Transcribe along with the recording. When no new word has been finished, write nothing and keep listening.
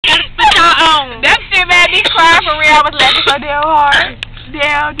I was laughing so damn hard.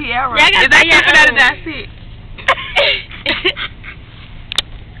 Damn, De'Ara. Yeah, is that stupid or that's it?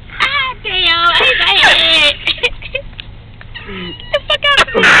 Ah, damn. I hit my head. The fuck out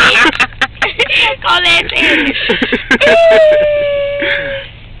of me. Call that thing.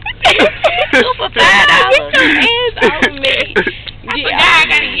 Super $5. Get your hands off me. I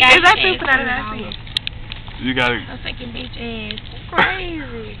gotta get is that stupid or that's it? You gotta. I'm fucking bitch ass.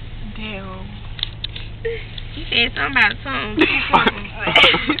 Crazy. Damn. He said something about something.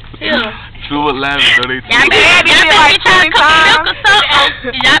 Super laughing, so they y'all better like 20 times.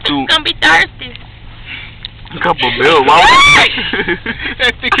 Y'all gonna be thirsty. A couple of bills. Why would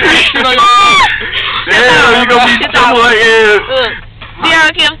damn, you gonna be so like, yeah.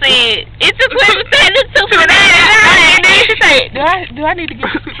 De'Ara kept saying, it's a sweet potato, it's $2.99. And then she said, do I need to get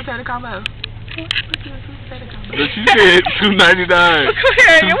the sweet potato combo? But she said $2.99.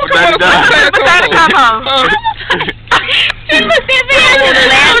 $2.99. Potato combo. She was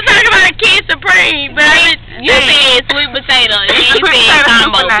talking about a Kid Supreme, but you said sweet potato, and then you said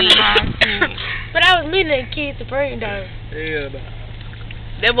combo. But I was meaning a Kid Supreme though. Hell no.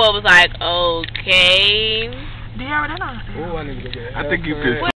 That boy was like, okay. De'Ara, they're not. I think you pissed.